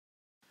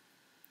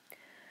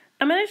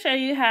I'm going to show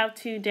you how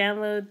to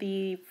download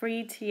the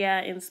free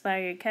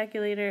TI-Nspire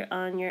calculator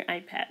on your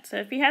iPad. So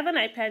if you have an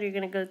iPad, you're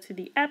going to go to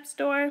the App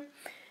Store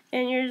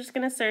and you're just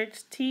going to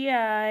search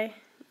TI-Nspire.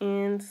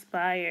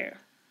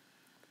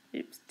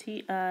 Oops,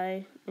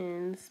 TI-Nspire.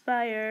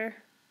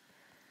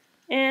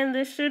 And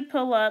this should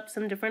pull up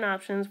some different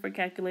options for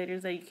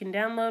calculators that you can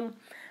download.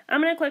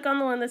 I'm going to click on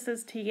the one that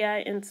says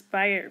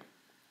TI-Nspire.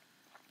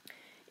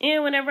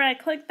 And whenever I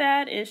click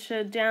that, it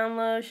should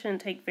download.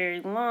 Shouldn't take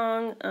very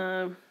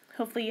long.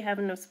 Hopefully you have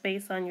enough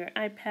space on your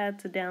iPad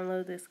to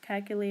download this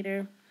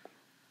calculator.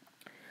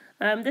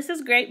 This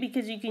is great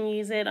because you can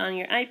use it on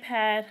your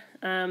iPad.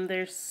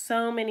 There's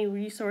so many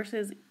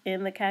resources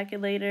in the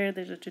calculator.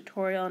 There's a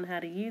tutorial on how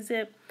to use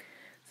it.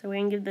 So we're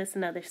going to give this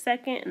another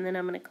second, and then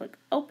I'm going to click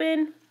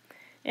open.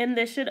 And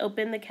this should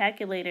open the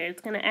calculator.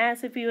 It's going to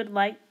ask if you would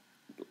like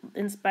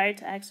Nspire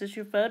to access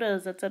your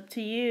photos. That's up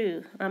to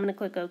you. I'm going to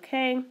click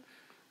OK.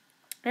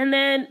 And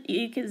then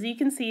you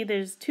can see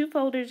there's two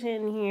folders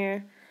in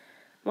here.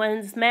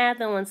 One's math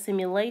and one's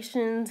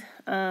simulations.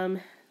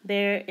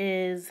 There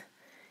is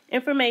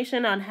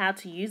information on how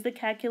to use the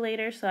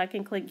calculator, so I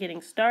can click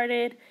getting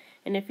started.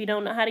 And if you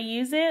don't know how to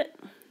use it,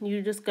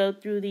 you just go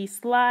through these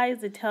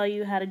slides that tell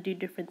you how to do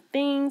different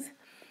things.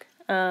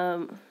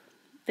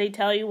 They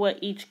tell you what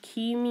each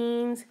key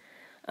means.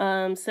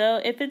 So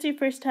if it's your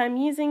first time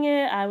using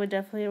it, I would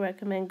definitely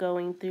recommend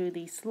going through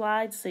these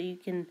slides so you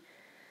can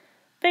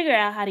figure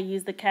out how to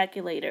use the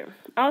calculator.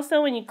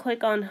 Also, when you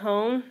click on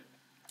home,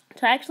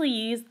 to actually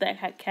use the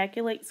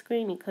calculate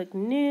screen, you click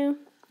new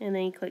and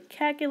then you click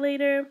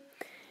calculator.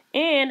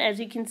 And as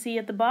you can see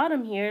at the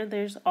bottom here,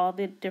 there's all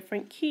the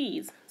different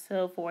keys.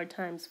 So 4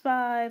 times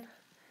 5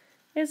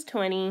 is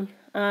 20.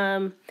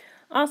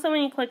 Also,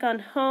 when you click on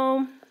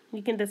home,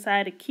 you can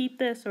decide to keep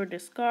this or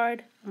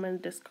discard. I'm going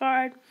to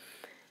discard.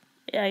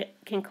 I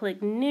can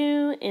click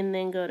new and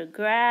then go to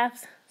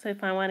graphs. So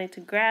if I wanted to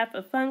graph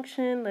a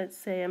function, let's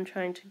say I'm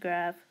trying to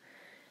graph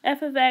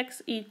f of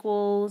x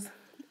equals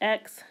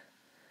x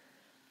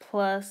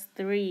plus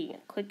 3.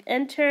 Click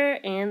enter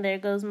and there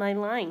goes my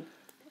line.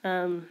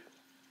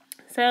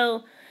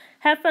 So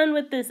have fun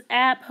with this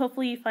app.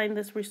 Hopefully you find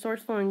this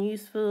resourceful and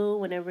useful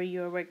whenever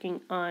you're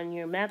working on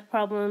your math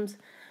problems.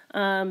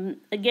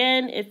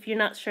 Again, if you're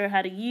not sure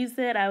how to use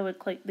it, I would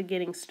click the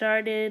getting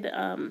started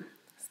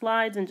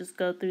slides and just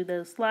go through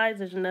those slides.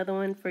 There's another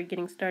one for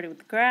getting started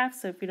with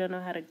graphs. So if you don't know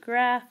how to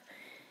graph,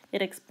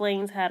 it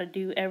explains how to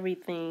do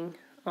everything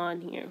on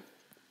here.